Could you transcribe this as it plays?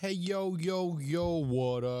Hey, yo,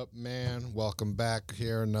 what up, man? Welcome back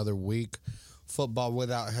here another week. Football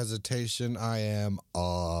without hesitation. I am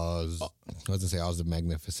Oz. I was going to say Oz the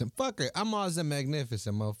Magnificent. Fuck it. I'm Oz the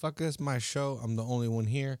Magnificent, motherfucker. It's my show. I'm the only one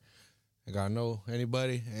here. I got to know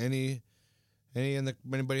anybody in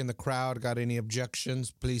the crowd got any objections?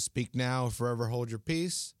 Please speak now or forever hold your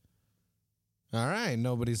peace. All right.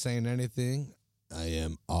 Nobody's saying anything. I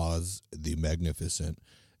am Oz the Magnificent.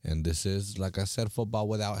 And this is, like I said, football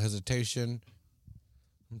without hesitation.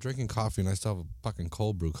 I'm drinking coffee and I still have a fucking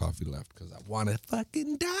cold brew coffee left because I want to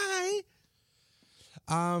fucking die.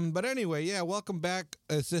 But anyway, yeah, welcome back.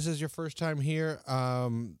 If this is your first time here,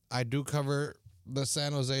 I do cover the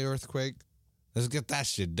San Jose earthquake. Let's get that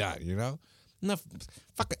shit done, you know? Enough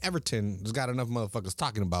fucking Everton has got enough motherfuckers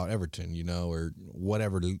talking about Everton, you know, or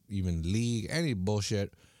whatever, even league, any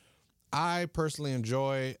bullshit. I personally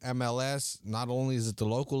enjoy MLS. Not only is it the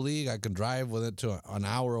local league, I can drive with it to an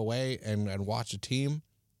hour away and watch a team.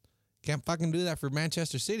 Can't fucking do that for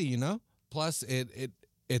Manchester City, you know? Plus,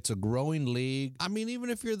 it's a growing league. I mean, even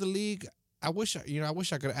if you're the league, I wish I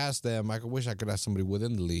could ask them. I wish I could ask somebody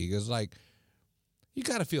within the league. It's like, you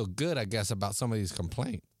got to feel good, I guess, about some of these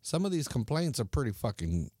complaints. Some of these complaints are pretty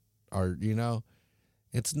fucking,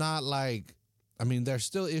 it's not like, I mean, there's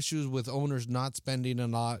still issues with owners not spending a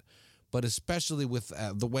lot. But especially with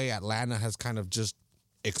the way Atlanta has kind of just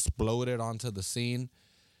exploded onto the scene,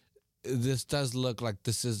 this does look like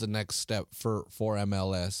this is the next step for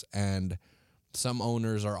MLS. And some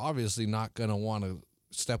owners are obviously not going to want to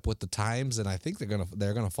step with the times, and I think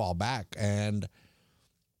they're gonna fall back. And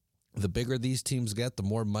the bigger these teams get, the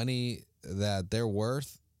more money that they're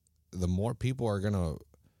worth, the more people are going to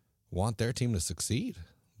want their team to succeed,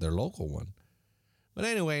 their local one. But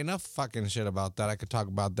anyway, enough fucking shit about that. I could talk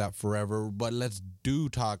about that forever. But let's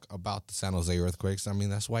talk about the San Jose earthquakes. I mean,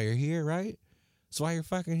 that's why you're here, right? That's why you're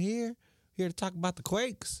fucking here. Here to talk about the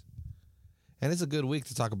Quakes. And it's a good week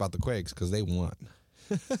to talk about the Quakes because they won.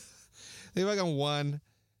 They fucking won.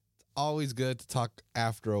 Always good to talk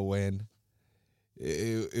after a win.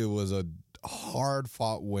 It was a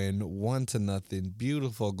hard-fought win, 1-0.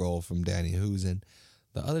 Beautiful goal from Danny Husen.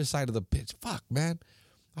 The other side of the pitch, fuck, man.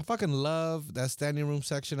 I fucking love that standing room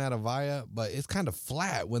section at Avaya, but it's kind of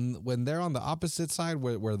flat when they're on the opposite side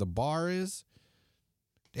where the bar is.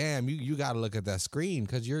 Damn, you got to look at that screen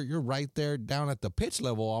because you're right there down at the pitch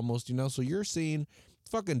level almost, you know. So you're seeing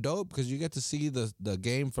fucking dope because you get to see the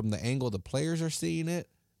game from the angle the players are seeing it.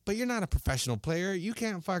 But you're not a professional player. You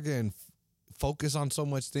can't fucking focus on so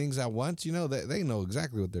much things at once. You know, they know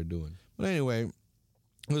exactly what they're doing. But anyway,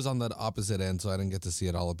 it was on the opposite end, so I didn't get to see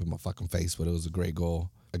it all up in my fucking face, but it was a great goal.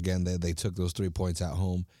 Again, they took those 3 points at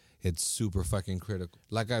home. It's super fucking critical.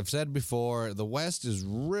 Like I've said before, the West is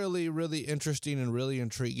really, really interesting and really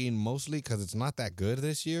intriguing, mostly because it's not that good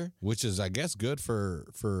this year, which is, I guess, good for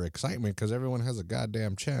excitement because everyone has a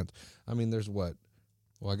goddamn chance. I mean, there's what?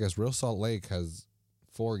 Well, I guess Real Salt Lake has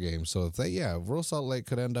 4 games. So if Real Salt Lake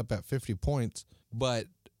could end up at 50 points, but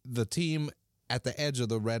the team at the edge of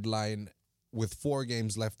the red line with 4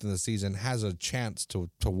 games left in the season has a chance to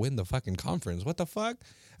win the fucking conference. What the fuck?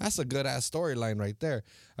 That's a good-ass storyline right there.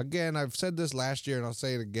 Again, I've said this last year, and I'll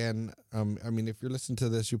say it again. I mean, if you're listening to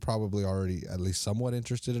this, you're probably already at least somewhat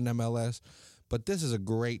interested in MLS. But this is a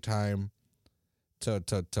great time to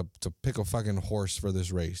pick a fucking horse for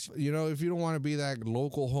this race. You know, if you don't want to be that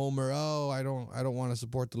local homer, I don't want to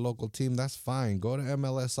support the local team, that's fine. Go to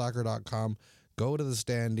MLSsoccer.com. Go to the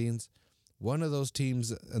standings. One of those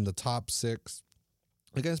teams in the top 6,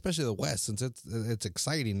 again, especially the West, since it's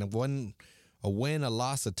exciting. A win, a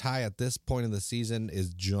loss, a tie at this point in the season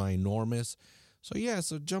is ginormous.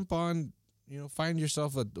 So jump on, find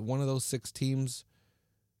yourself one of those 6 teams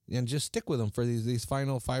and just stick with them for these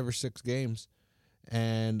final 5 or 6 games,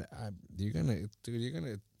 and you're gonna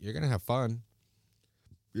have fun.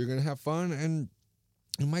 You're gonna have fun, and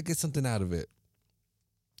you might get something out of it.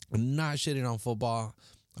 I'm not shitting on football.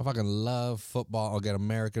 I fucking love football. I'll get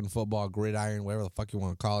American football, gridiron, whatever the fuck you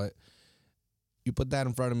want to call it. You put that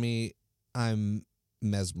in front of me, I'm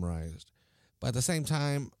mesmerized. But at the same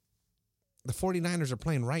time, the 49ers are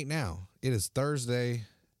playing right now. It is Thursday,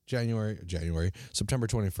 September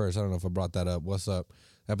 21st. I don't know if I brought that up. What's up?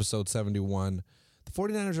 Episode 71. The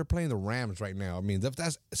 49ers are playing the Rams right now. I mean,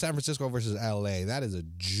 that's San Francisco versus LA. That is a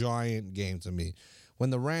giant game to me. When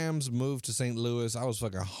the Rams moved to St. Louis, I was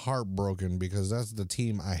fucking heartbroken because that's the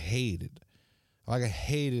team I hated. Like, I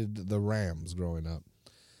hated the Rams growing up.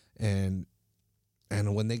 And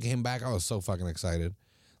when they came back, I was so fucking excited.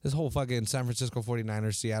 This whole fucking San Francisco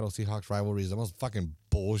 49ers, Seattle Seahawks rivalry is the most fucking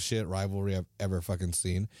bullshit rivalry I've ever fucking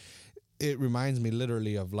seen. it reminds me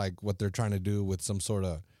literally of like what they're trying to do with some sort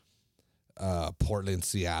of Portland,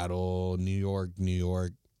 Seattle, New York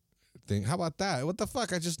thing. How about that? What the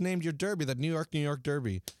fuck? I just named your derby the New York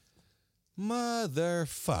Derby.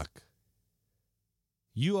 Motherfuck.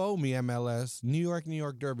 You owe me, MLS. New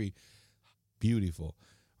York Derby. Beautiful.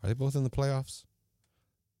 Are they both in the playoffs?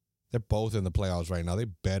 They're both in the playoffs right now. They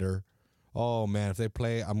better. Oh, man, if they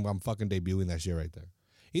play, I'm fucking debuting that shit right there.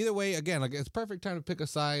 Either way, again, like it's perfect time to pick a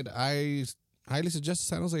side. I highly suggest the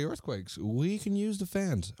San Jose Earthquakes. We can use the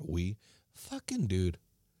fans. We fucking dude.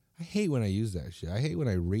 I hate when I use that shit. I hate when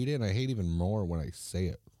I read it, and I hate even more when I say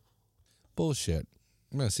it. Bullshit.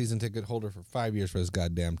 I'm a season ticket holder for 5 years for this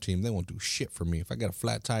goddamn team. They won't do shit for me. If I got a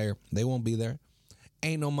flat tire, they won't be there.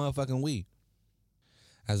 Ain't no motherfucking we.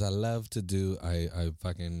 As I love to do, I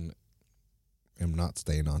fucking am not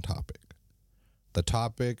staying on topic. The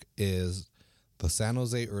topic is the San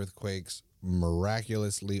Jose Earthquakes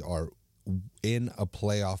miraculously are in a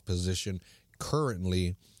playoff position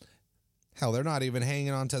currently. Hell, they're not even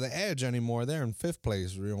hanging on to the edge anymore. They're in fifth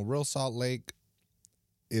place. You know, Real Salt Lake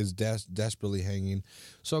is desperately hanging.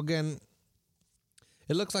 So again,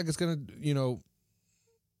 it looks like it's going to, you know,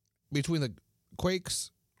 between the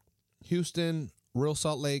Quakes, Houston, Real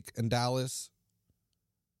Salt Lake, and Dallas,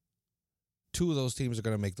 two of those teams are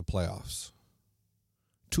going to make the playoffs.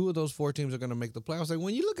 Two of those four teams are going to make the playoffs. Like,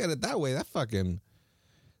 when you look at it that way, that's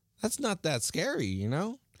not that scary, you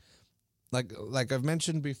know? Like I've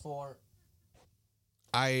mentioned before,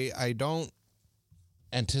 I don't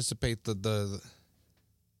anticipate the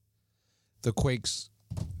Quakes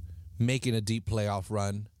making a deep playoff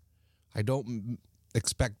run. I don't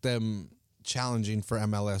expect them challenging for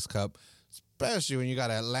MLS Cup, especially when you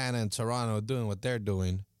got Atlanta and Toronto doing what they're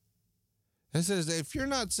doing. This is, if you're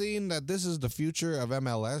not seeing that this is the future of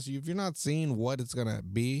MLS, if you're not seeing what it's gonna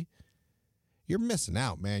be, you're missing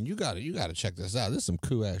out, man. You gotta check this out. This is some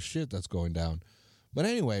cool ass shit that's going down. But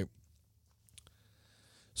anyway,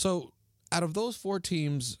 so out of those four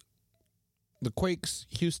teams, the Quakes,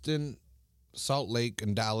 Houston, Salt Lake,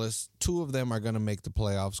 and Dallas, two of them are going to make the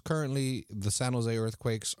playoffs. Currently, the San Jose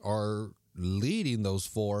Earthquakes are leading those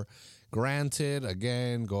four. Granted,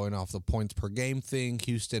 again, going off the points per game thing,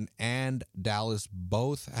 Houston and Dallas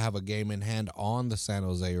both have a game in hand on the San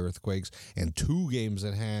Jose Earthquakes and 2 games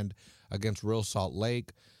in hand against Real Salt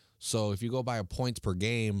Lake. So if you go by a points per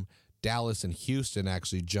game, Dallas and Houston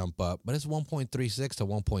actually jump up, but it's 1.36 to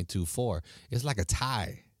 1.24. It's like a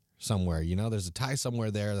tie somewhere, you know? There's a tie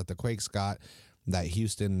somewhere there that the Quakes got that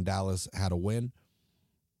Houston and Dallas had a win.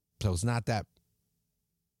 So it's not that.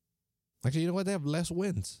 Actually, you know what? They have less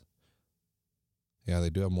wins. Yeah,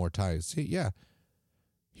 they do have more ties. See, yeah.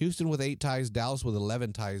 Houston with 8 ties, Dallas with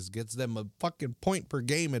 11 ties gets them a fucking point per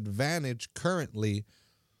game advantage currently.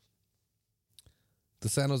 The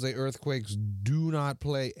San Jose Earthquakes do not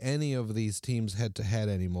play any of these teams head to head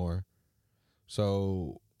anymore.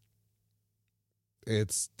 So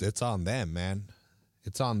it's on them, man.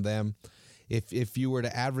 It's on them. If you were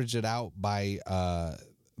to average it out by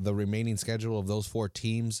the remaining schedule of those 4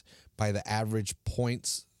 teams, by the average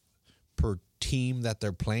points per team that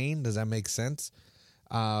they're playing, does that make sense?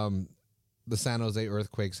 The San Jose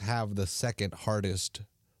Earthquakes have the second hardest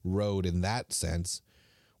road in that sense,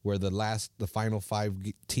 where the final 5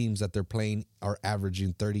 teams that they're playing are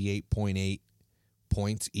averaging 38.8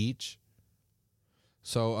 points each.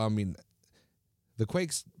 So, I mean, the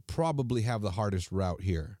Quakes probably have the hardest route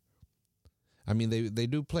here. I mean, they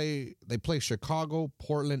play Chicago,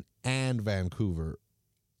 Portland, and Vancouver.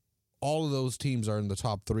 All of those teams are in the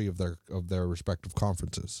top 3 of their respective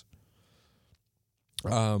conferences.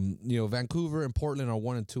 You know, Vancouver and Portland are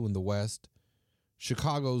 1 and 2 in the West.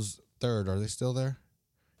 Chicago's 3rd. Are they still there?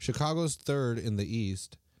 Chicago's 3rd in the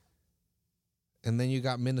East. And then you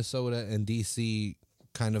got Minnesota and DC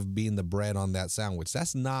kind of being the bread on that sandwich.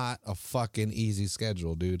 That's not a fucking easy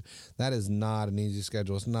schedule, dude. That is not an easy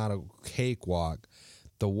schedule. It's not a cakewalk.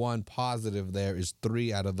 The one positive there is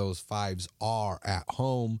 3 out of those 5 are at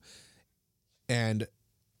home. And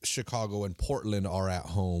Chicago and Portland are at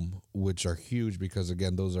home, which are huge because,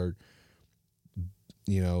 again, those are,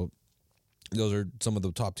 you know, those are some of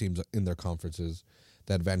the top teams in their conferences.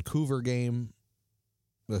 That Vancouver game,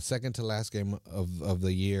 the second to last game of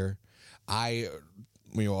the year, a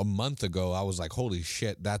month ago, I was like, holy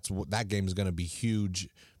shit, that game is going to be huge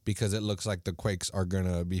because it looks like the Quakes are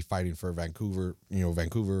going to be fighting for Vancouver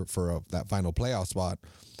for that final playoff spot.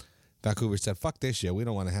 Vancouver said, fuck this shit. We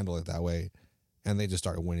don't want to handle it that way. And they just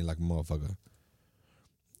started winning like a motherfucker.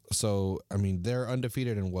 So, I mean, they're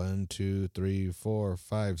undefeated in 1, 2, 3, 4,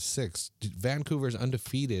 5, 6. Vancouver's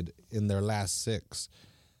undefeated in their last 6.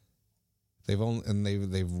 They've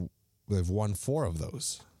They've won 4 of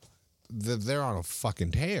those. They're on a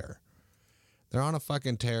fucking tear. They're on a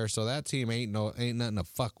fucking tear, so that team ain't nothing to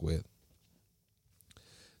fuck with.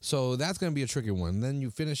 So that's going to be a tricky one. Then you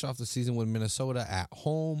finish off the season with Minnesota at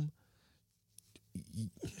home.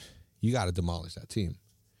 You got to demolish that team.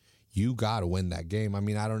 You got to win that game. I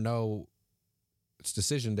mean, I don't know. It's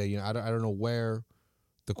decision day. You know, I don't know where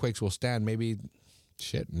the Quakes will stand. Maybe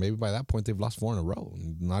by that point they've lost 4 in a row.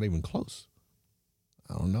 Not even close.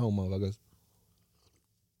 I don't know, motherfuckers.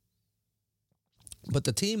 But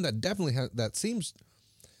the team that definitely that seems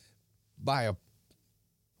by a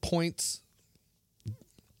points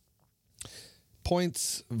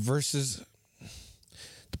versus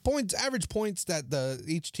the average points that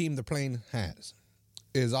each team they're playing has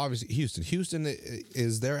is obviously Houston. Houston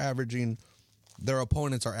is their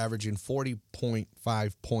opponents are averaging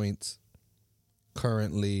 40.5 points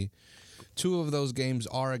currently. 2 of those games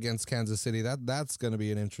are against Kansas City. That's going to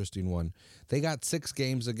be an interesting one. They got 6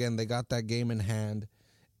 games again. They got that game in hand,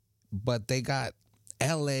 but they got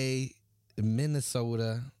LA,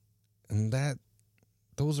 Minnesota, and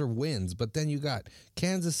those are wins. But then you got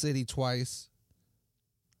Kansas City twice.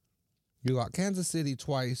 You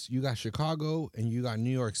got Chicago, and you got New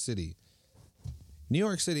York City. New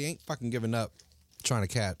York City ain't fucking giving up trying to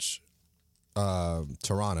catch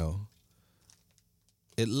Toronto.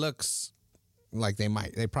 It looks like they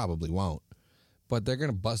might. They probably won't. But they're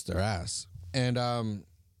going to bust their ass. And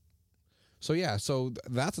so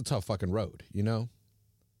that's a tough fucking road, you know?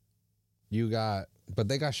 But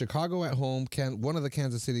they got Chicago at home. One of the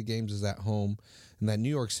Kansas City games is at home, and that New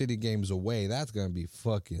York City game is away. That's going to be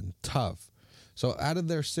fucking tough. So out of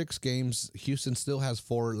their 6 games, Houston still has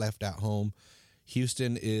 4 left at home.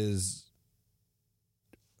 Houston is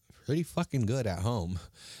pretty fucking good at home.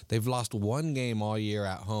 They've lost 1 game all year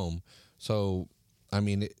at home. So, I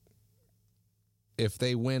mean, if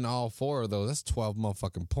they win all 4 of those, that's 12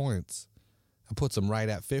 motherfucking points. That puts them right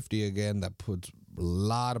at 50 again. That puts a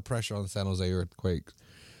lot of pressure on the San Jose Earthquakes.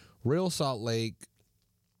 Real Salt Lake,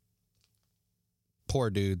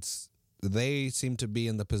 poor dudes. They seem to be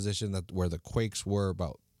in the position where the Quakes were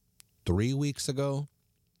about 3 weeks ago,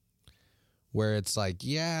 where it's like,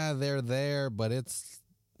 yeah, they're there, but it's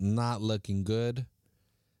not looking good.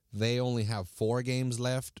 They only have 4 games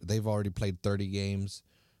left. They've already played 30 games.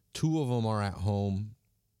 2 of them are at home.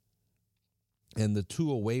 And the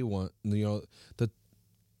 2 away one, this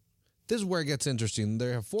is where it gets interesting. They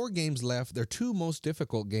have 4 games left. Their 2 most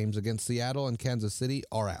difficult games against Seattle and Kansas City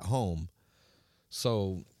are at home.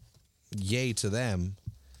 So, yay to them.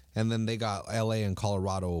 And then they got LA and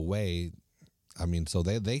Colorado away. I mean, so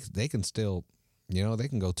they can still, they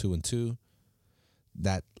can go 2-2.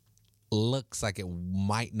 That looks like it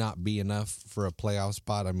might not be enough for a playoff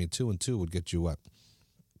spot. I mean, 2-2 would get you up.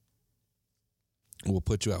 Will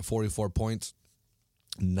put you at 44 points.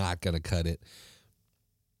 Not going to cut it.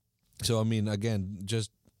 So, I mean, again,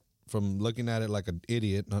 just from looking at it like an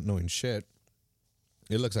idiot, not knowing shit,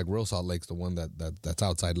 it looks like Real Salt Lake's the one that's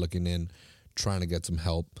outside looking in, trying to get some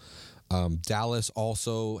help. Dallas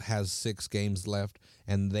also has 6 games left,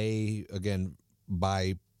 and they, again,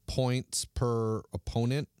 by points per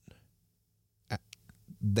opponent,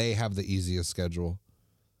 they have the easiest schedule.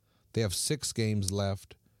 They have 6 games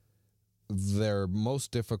left. Their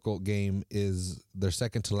most difficult game is their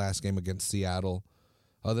second to last game against Seattle.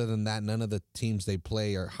 Other than that, none of the teams they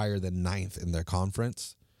play are higher than 9th in their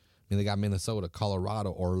conference. I mean, they got Minnesota,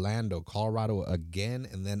 Colorado, Colorado again,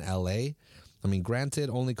 and then LA. I mean, granted,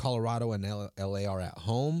 only Colorado and LA are at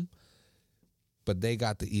home, but they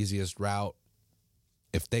got the easiest route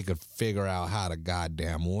if they could figure out how to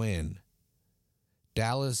goddamn win.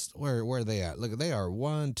 Dallas, where are they at? Look, they are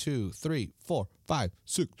 1, 2, 3, 4, 5,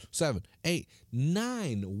 6, 7, 8,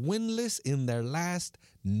 9 winless in their last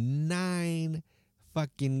 9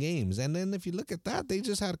 fucking games. And then if you look at that, they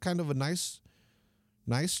just had kind of a nice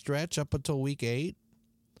stretch up until week 8.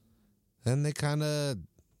 Then they kind of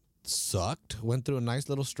sucked. Went through a nice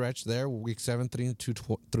little stretch there, week 17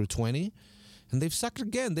 through 20. And they've sucked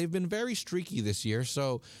again. They've been very streaky this year.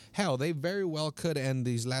 So, hell, they very well could end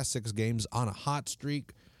these last 6 games on a hot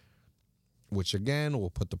streak, which, again, will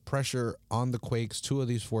put the pressure on the Quakes. 2 of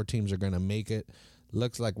these 4 teams are going to make it.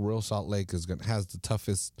 Looks like Real Salt Lake has the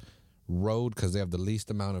toughest road because they have the least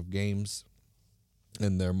amount of games,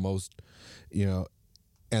 and their most,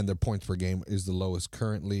 and their points per game is the lowest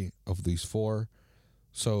currently of these 4.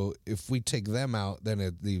 So if we take them out, then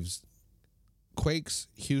it leaves Quakes,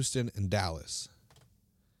 Houston, and Dallas.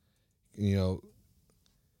 San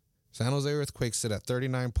Jose Earthquakes sit at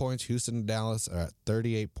 39 points. Houston and Dallas are at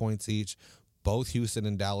 38 points each. Both Houston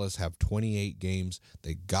and Dallas have 28 games.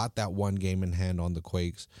 They got that 1 game in hand on the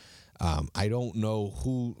Quakes. I don't know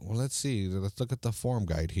who. Well, let's see. Let's look at the form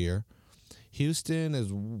guide here. Houston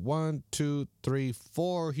is 1, 2, 3,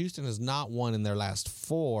 4. Houston has not won in their last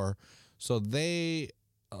 4. So they,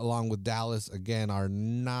 along with Dallas, again, are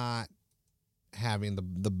not having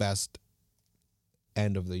the best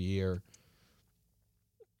end of the year.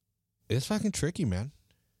 It's fucking tricky, man.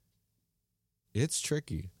 It's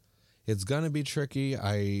tricky. It's gonna be tricky.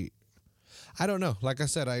 I don't know. Like I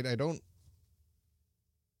said, I don't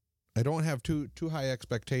have too high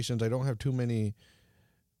expectations. I don't have too many,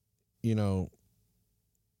 well,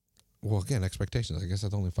 again, expectations. I guess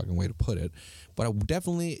that's the only fucking way to put it. But I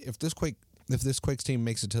definitely, if this Quakes team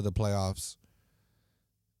makes it to the playoffs,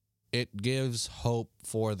 it gives hope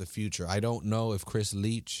for the future. I don't know if Chris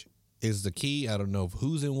Leach is the key. I don't know if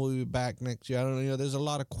Husen will be back next year. I don't know. There's a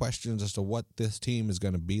lot of questions as to what this team is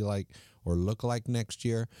going to be like or look like next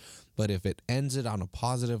year. But if it ends it on a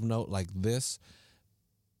positive note like this,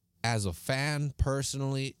 as a fan,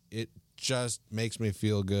 personally, it just makes me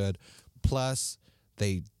feel good. Plus,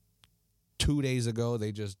 2 days ago,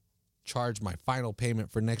 they just charged my final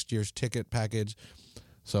payment for next year's ticket package.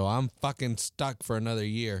 So I'm fucking stuck for another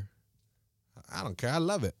year. I don't care. I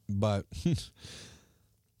love it. But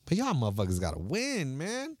y'all motherfuckers got to win,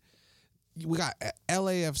 man. We got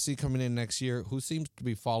LAFC coming in next year, who seems to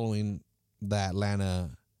be following the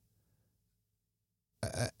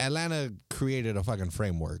Atlanta created a fucking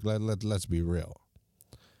framework. Let's be real.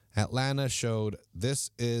 Atlanta showed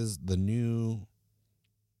this is the new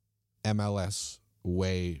MLS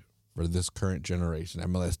way for this current generation.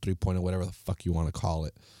 MLS 3.0, whatever the fuck you want to call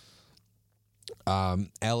it.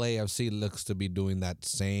 LAFC looks to be doing that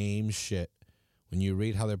same shit. When you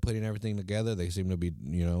read how they're putting everything together, they seem to be,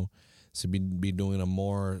 be doing a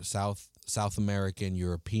more South American,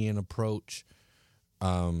 European approach.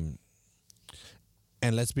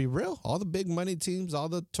 And let's be real, all the big money teams, all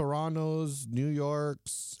the Torontos, New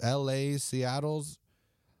Yorks, LA, Seattles,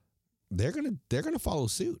 they're gonna follow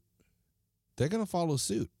suit. They're gonna follow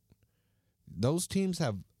suit. Those teams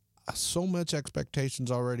have so much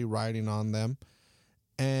expectations already riding on them,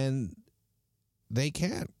 and they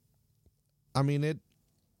can't. I mean,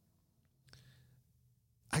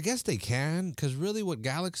 I guess they can, because really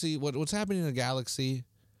what's happening in Galaxy,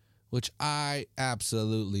 which I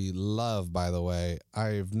absolutely love, by the way.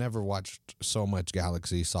 I've never watched so much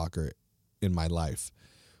Galaxy soccer in my life.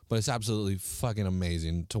 But it's absolutely fucking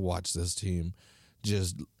amazing to watch this team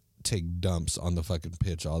just take dumps on the fucking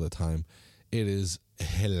pitch all the time. It is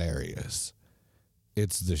hilarious.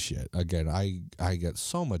 It's the shit. Again, I get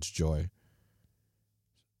so much joy.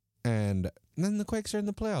 And then the Quakes are in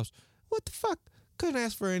the playoffs. What the fuck? Couldn't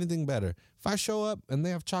ask for anything better. If I show up and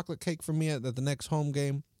they have chocolate cake for me at the next home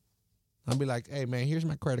game, I'll be like, hey, man, here's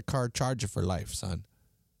my credit card. Charge it for life, son.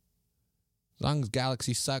 As long as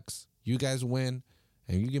Galaxy sucks, you guys win,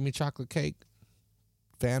 and you give me chocolate cake,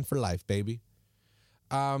 fan for life, baby.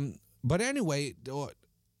 But anyway,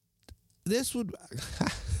 this would...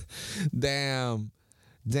 Damn.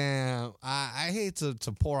 I hate to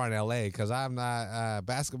pour on LA because I'm not...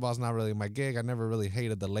 basketball's not really my gig. I never really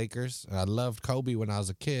hated the Lakers. I loved Kobe when I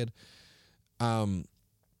was a kid.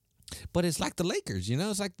 But it's like the Lakers,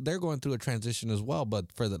 it's like they're going through a transition as well. But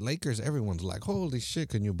for the Lakers, everyone's like, holy shit,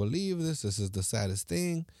 can you believe this? This is the saddest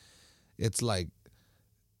thing. It's like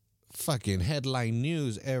fucking headline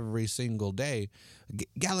news every single day.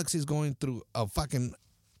 Galaxy's going through a fucking,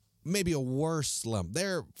 maybe a worse slump.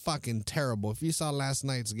 They're fucking terrible. If you saw last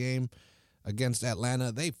night's game against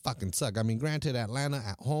Atlanta, they fucking suck. I mean, granted, Atlanta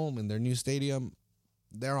at home in their new stadium,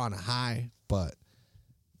 they're on a high, but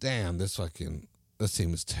damn, this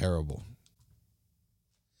team is terrible.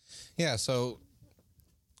 Yeah, so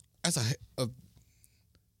that's a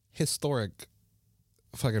historic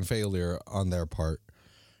fucking failure on their part.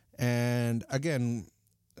 And again,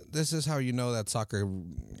 this is how you know that soccer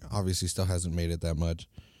obviously still hasn't made it that much.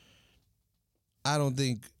 I don't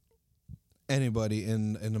think anybody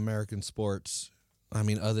in American sports, I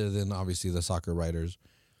mean, other than obviously the soccer writers,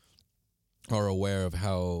 are aware of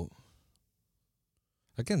how...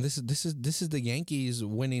 Again, this is the Yankees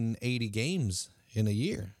winning 80 games in a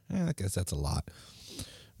year. I guess that's a lot.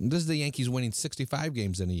 This is the Yankees winning 65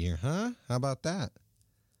 games in a year, huh? How about that?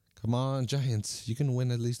 Come on, Giants. You can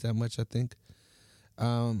win at least that much, I think.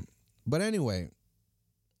 But anyway,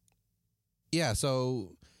 yeah,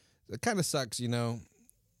 so it kind of sucks, You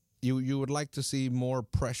would like to see more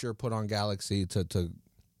pressure put on Galaxy to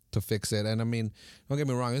fix it. And I mean, don't get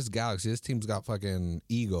me wrong, this is Galaxy. This team's got fucking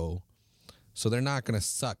ego. So they're not going to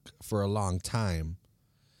suck for a long time.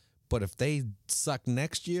 But if they suck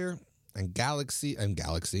next year and Galaxy and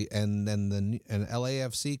then and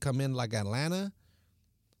LAFC come in like Atlanta,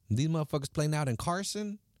 These motherfuckers playing out in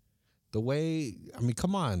Carson, the way, I mean,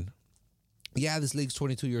 come on. Yeah, this league's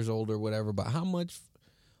 22 years old or whatever, but how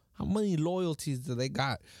many loyalties do they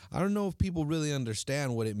got? I don't know if people really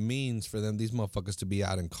understand what it means for them, these motherfuckers, to be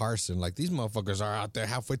out in Carson. Like, these motherfuckers are out there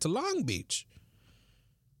halfway to Long Beach.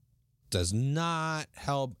 Does not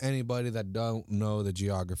help anybody that don't know the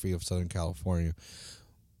geography of Southern California.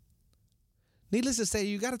 Needless to say,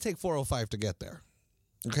 you got to take 405 to get there.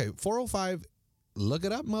 Okay, 405, look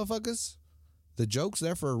it up, motherfuckers. The joke's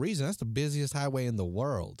there for a reason. That's the busiest highway in the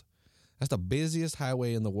world. That's the busiest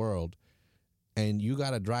highway in the world. And you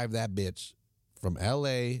got to drive that bitch from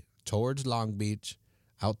L.A. towards Long Beach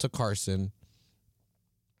out to Carson.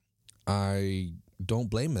 I don't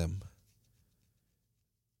blame them.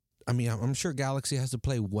 I mean, I'm sure Galaxy has to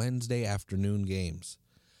play Wednesday afternoon games.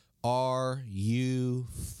 Are you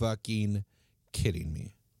fucking kidding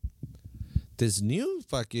me? This new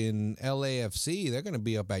fucking LAFC, they're going to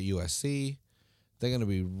be up at USC. They're going to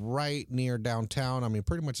be right near downtown. I mean,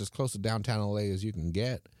 pretty much as close to downtown LA as you can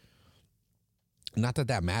get. Not that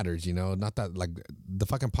that matters, you know. Not that, like, the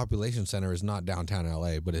fucking population center is not downtown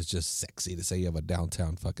LA, but it's just sexy to say you have a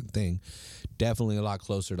downtown fucking thing. Definitely a lot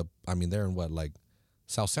closer to, I mean, they're in what, like,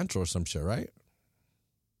 South Central or some shit, right?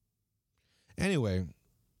 Anyway,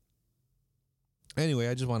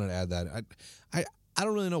 I just wanted to add that. I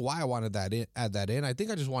don't really know why I wanted that add that in. I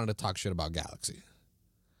think I just wanted to talk shit about Galaxy.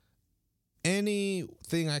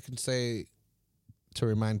 Anything I can say to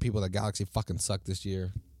remind people that Galaxy fucking sucked this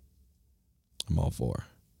year, I'm all for.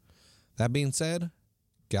 That being said,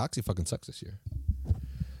 Galaxy fucking sucks this year.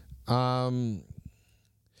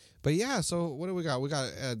 But yeah, so what do we got? We got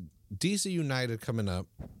DC United coming up.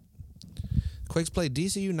 Quakes play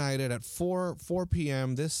DC United at 4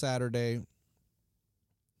 p.m. this Saturday.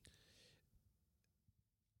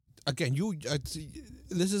 Again,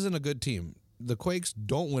 this isn't a good team. The Quakes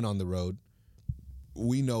don't win on the road.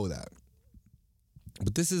 We know that.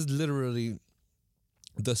 But this is literally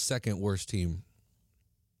the second worst team.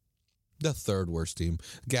 The third worst team.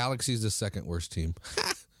 Galaxy's the second worst team.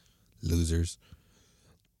 Losers.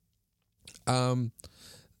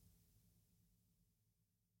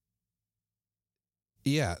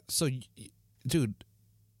 Yeah, so dude,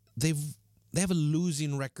 they have a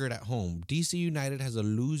losing record at home. DC United has a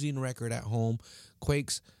losing record at home.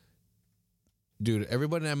 Quakes, dude,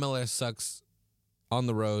 everybody in MLS sucks on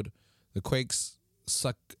the road. The Quakes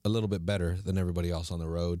suck a little bit better than everybody else on the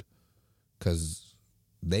road because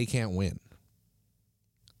they can't win.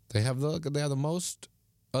 They have the most,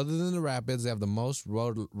 other than the Rapids, they have the most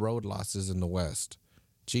road losses in the West.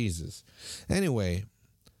 Jesus. Anyway,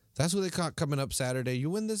 that's what they got coming up Saturday. You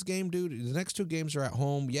win this game, dude. The next two games are at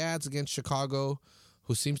home. Yeah, it's against Chicago,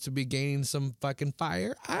 who seems to be gaining some fucking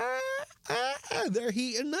fire. They're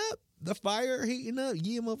heating up. The fire heating up.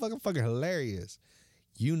 Yeah, motherfucking fucking hilarious.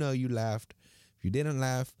 You know you laughed. If you didn't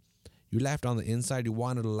laugh, you laughed on the inside. You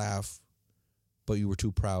wanted to laugh, but you were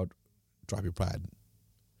too proud. Drop your pride.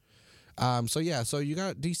 So you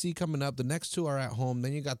got DC coming up. The next two are at home.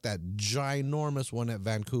 Then you got that ginormous one at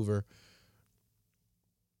Vancouver.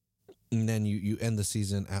 And then you end the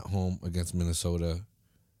season at home against Minnesota.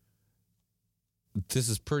 This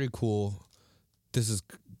is pretty cool. This is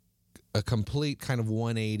a complete kind of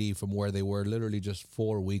 180 from where they were literally just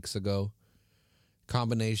 4 weeks ago.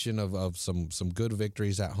 Combination of some good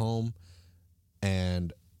victories at home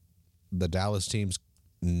and the Dallas teams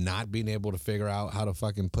not being able to figure out how to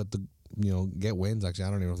fucking get wins. Actually, I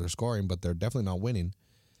don't even know if they're scoring, but they're definitely not winning.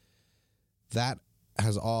 That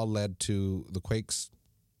has all led to the Quakes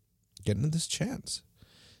getting this chance.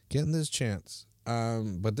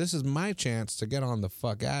 But this is my chance to get on the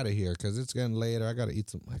fuck out of here because it's getting later. I got to eat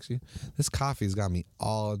some. Actually, this coffee's got me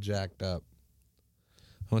all jacked up.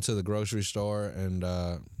 I went to the grocery store and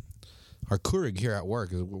our Keurig here at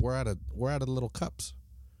work is we're out of the little cups.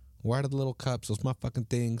 We're out of the little cups. Those my fucking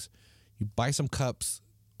things. You buy some cups.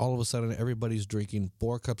 All of a sudden, everybody's drinking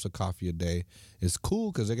 4 cups of coffee a day. It's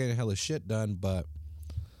cool because they're getting hella shit done, but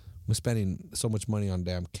I'm spending so much money on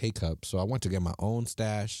damn K-cups. So I went to get my own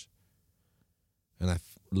stash, and I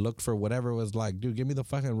looked for whatever it was like. Dude, give me the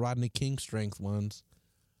fucking Rodney King strength ones.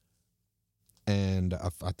 And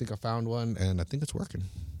I think I found one, and I think it's working.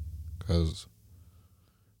 Because,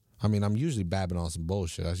 I mean, I'm usually babbling on some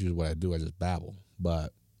bullshit. That's usually what I do. I just babble.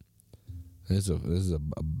 But this is a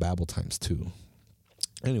babble times 2.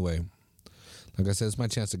 Anyway, like I said, it's my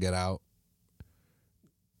chance to get out.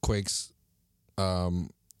 Quakes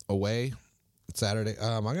away Saturday.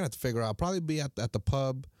 I'm going to have to figure out. I'll probably be at the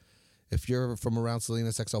pub. If you're from around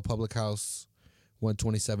Salinas, XL Public House,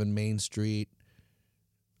 127 Main Street.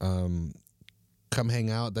 come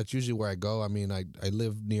hang out. That's usually where I go. I mean, I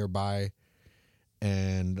live nearby,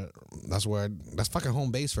 and that's fucking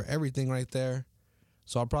home base for everything right there.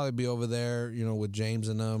 So I'll probably be over there, with James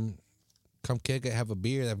and them. Come kick it, have a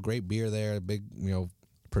beer. They have great beer there, a big,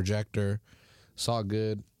 projector. It's all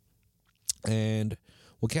good. And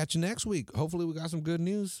we'll catch you next week. Hopefully we got some good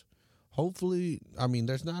news. Hopefully, I mean,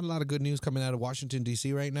 there's not a lot of good news coming out of Washington,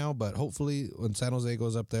 D.C. right now, but hopefully when San Jose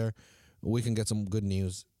goes up there, we can get some good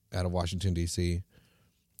news out of Washington, D.C.,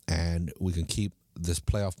 and we can keep this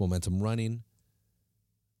playoff momentum running,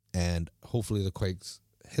 and hopefully the Quakes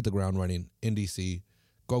hit the ground running in D.C.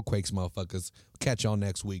 Go Quakes, motherfuckers. Catch y'all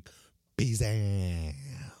next week. Peace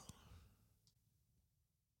out.